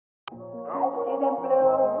in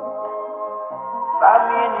blue for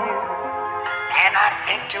me and you. And I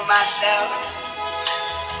think to myself,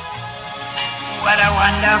 what a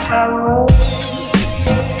wonderful world.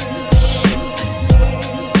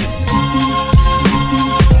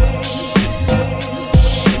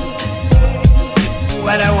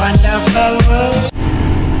 What a wonderful world.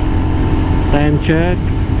 Time check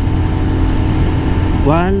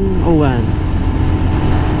 1:01.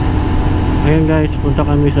 Ayun guys, punta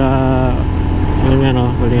kami sa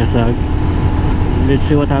Balingasag. Let's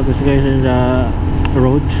see what happens guys in the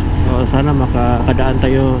road. Sana makakadaan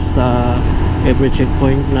tayo sa every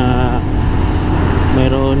checkpoint na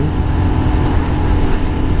mayroon.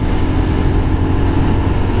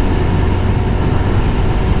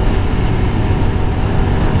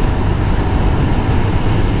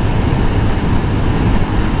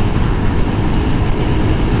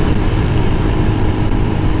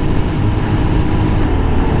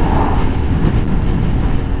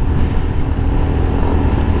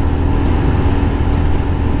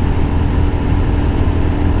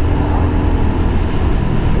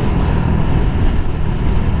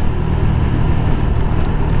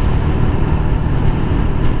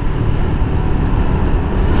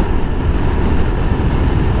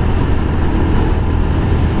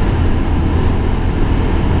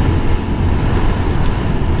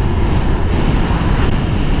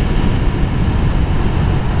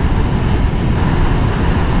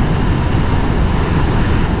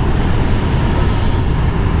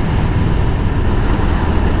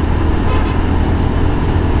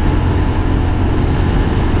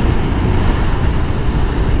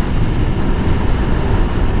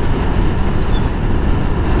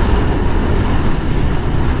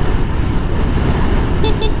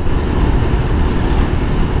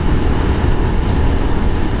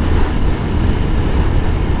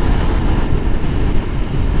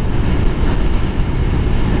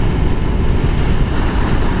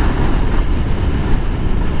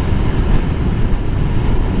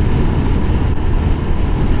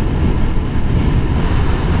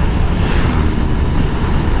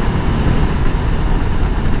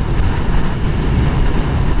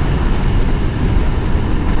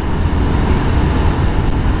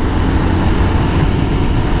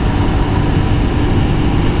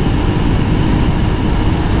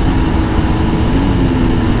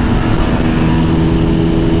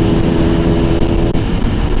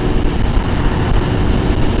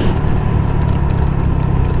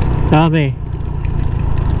 Dami.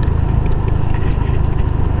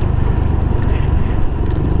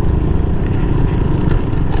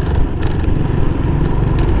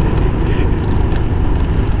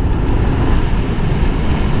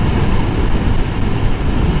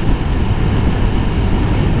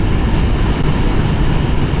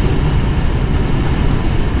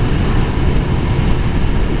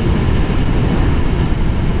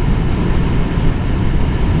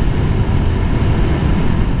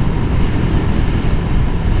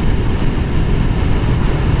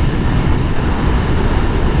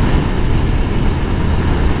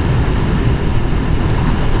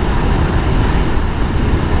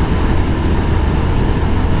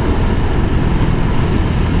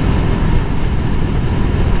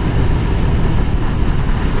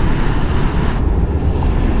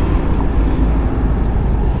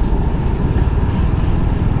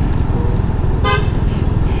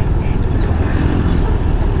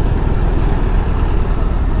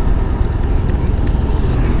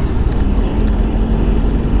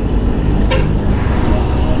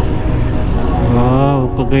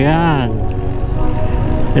 Pagayan.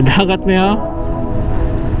 Nadagat mo yun?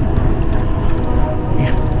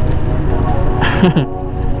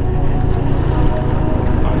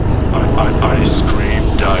 Ice cream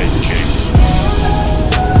diet king.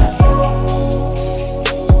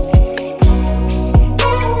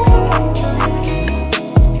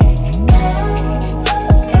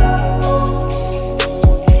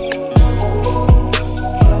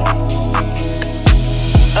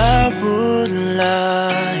 I wouldn't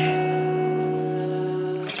lie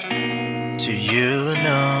to you,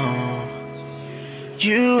 no.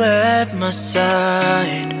 You at my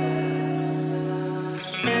side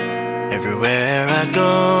everywhere I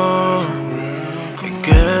go.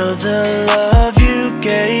 Girl, the love you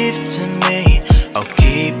gave to me, I'll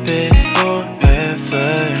keep it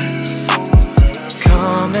forever.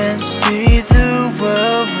 Come and see the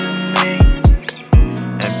world with me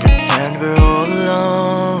and pretend we're all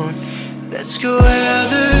alone. Let's go where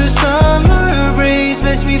the summer breeze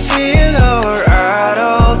makes me feel alright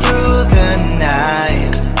all through the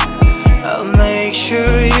night. I'll make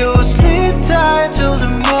sure you'll sleep tight till the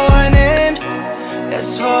morning.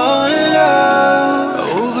 Let's fall in love.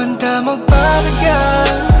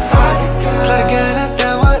 magpalagan. Larga na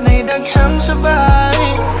tawa na'y daghang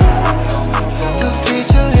sabay. Feel free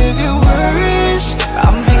to leave your worries.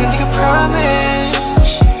 I'm big and di ka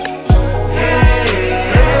promise.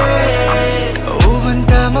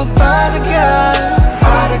 Banta magpalagan.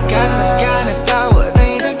 Padagat, larga na tawa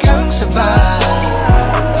na'y daghang sabay.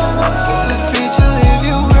 Feel free to leave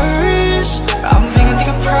your worries. I'm big and di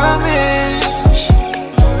ka promise.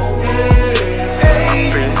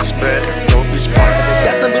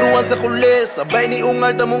 Sa kulis, sabay ni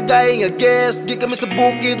ungal tamong gaya nga guest. Di kami sa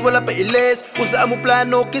bukid, wala pa iles. Kung saan mo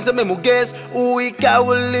plano, kinsa may mo guess. Uwi ka,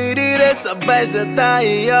 wali dire. Sabay sa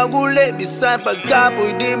tayo, guli. Bisan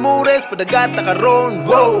pagkapoy, di mo rest. Padagat na karon,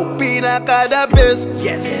 wow, pinaka the best.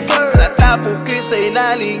 Yes, sa tapukin sa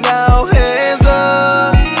inalingaw, hands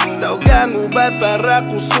up. Tawag ubat para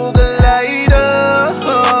kusugalay na.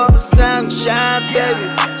 Pasang shot, baby.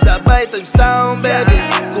 Sabay tag sound, baby.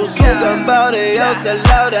 Kusugang bawdayaw sa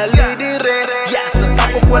loud, alidire. Yeah, sa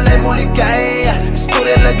tapok walay muli kaya.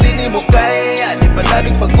 Istorya lang din ni mo kaya. Di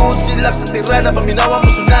palabing pag-on silak sa tirada. Paminawa mo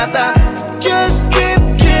sunata. Just keep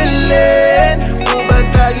chillin'.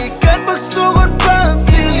 Ubantagikan pagsugod pang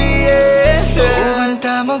tiliye.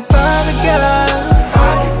 Ubanta magpalagan.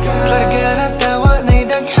 Larga na tawa na'y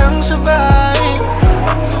daghang sabay.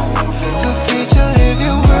 Feel free to leave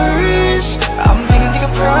your worries. I'm big and di ka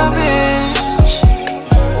promise.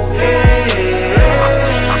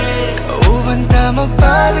 Ubanta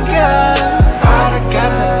magpalagan.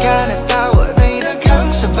 Padagat, larga na tawa na'y daghang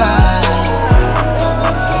sabay.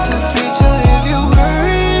 Feel free to leave your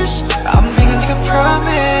worries. I'm big and di ka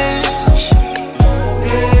promise.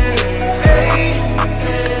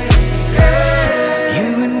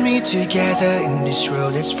 You and me together in this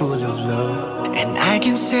world that's full of love, and I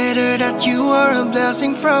consider that you are a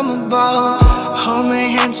blessing from above. Hold my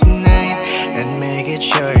hands tonight and make it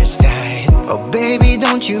sure it's tight. Oh baby,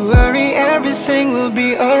 don't you worry, everything will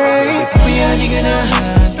be alright. Papayan di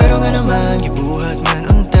ganahan, pero nga naman gibuhat man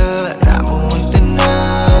unta, namunta na.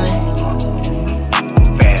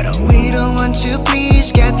 Pero we don't want to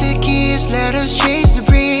please, get the keys, let us chase the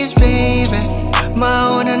breeze, baby.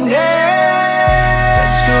 Mauna na.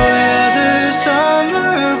 Let's go where the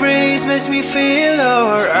summer breeze makes me feel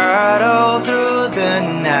alright all through the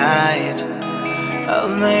night. I'll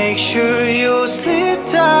make sure you sleep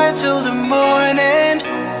tight till the morning.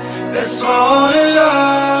 Let's fall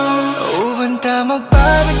along. Ubanta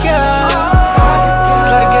magpalagan.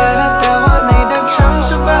 Larga na tawa na'y daghang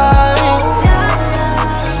sabay.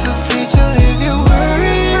 Feel free to leave your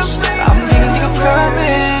worries. I'm big and di ka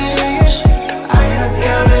promise.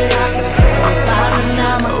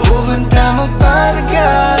 Ubanta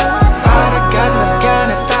magpalagan. Padagat, larga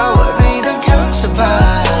na tawa na'y daghang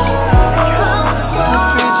sabay.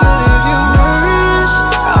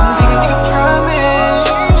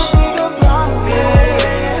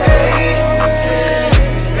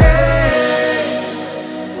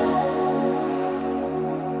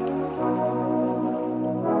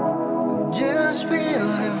 Just feel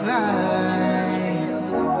the vibe.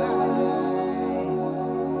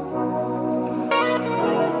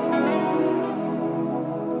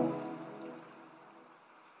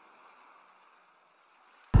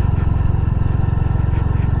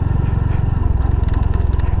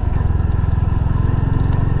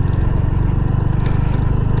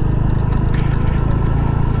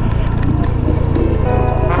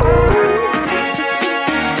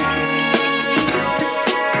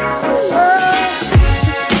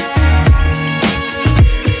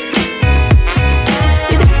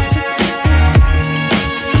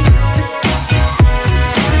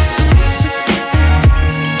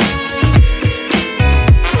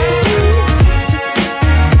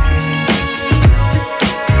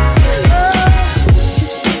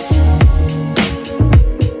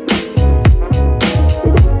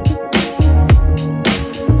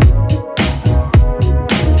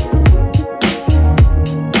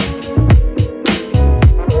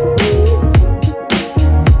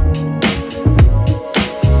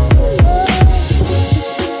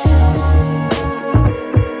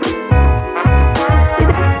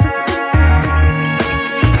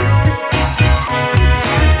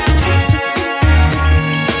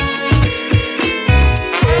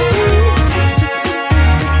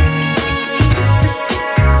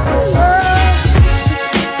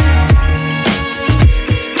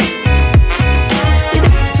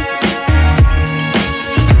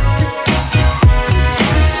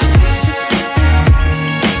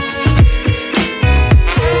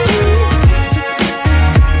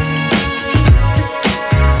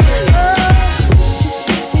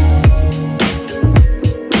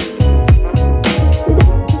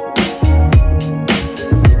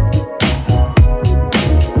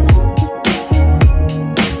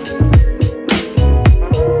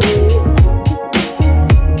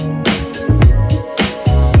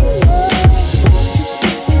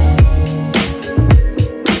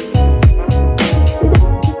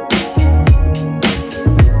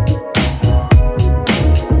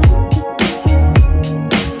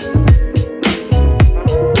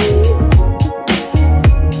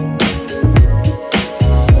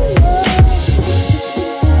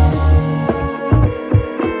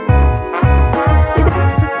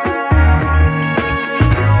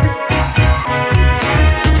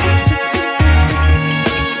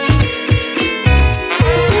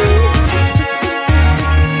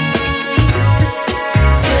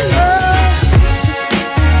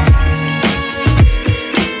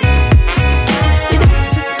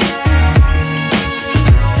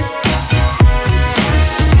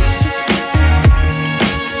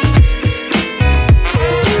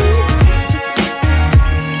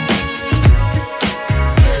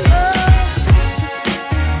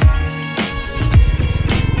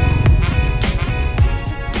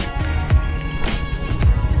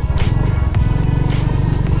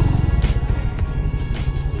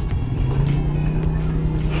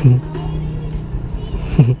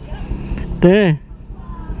 Te,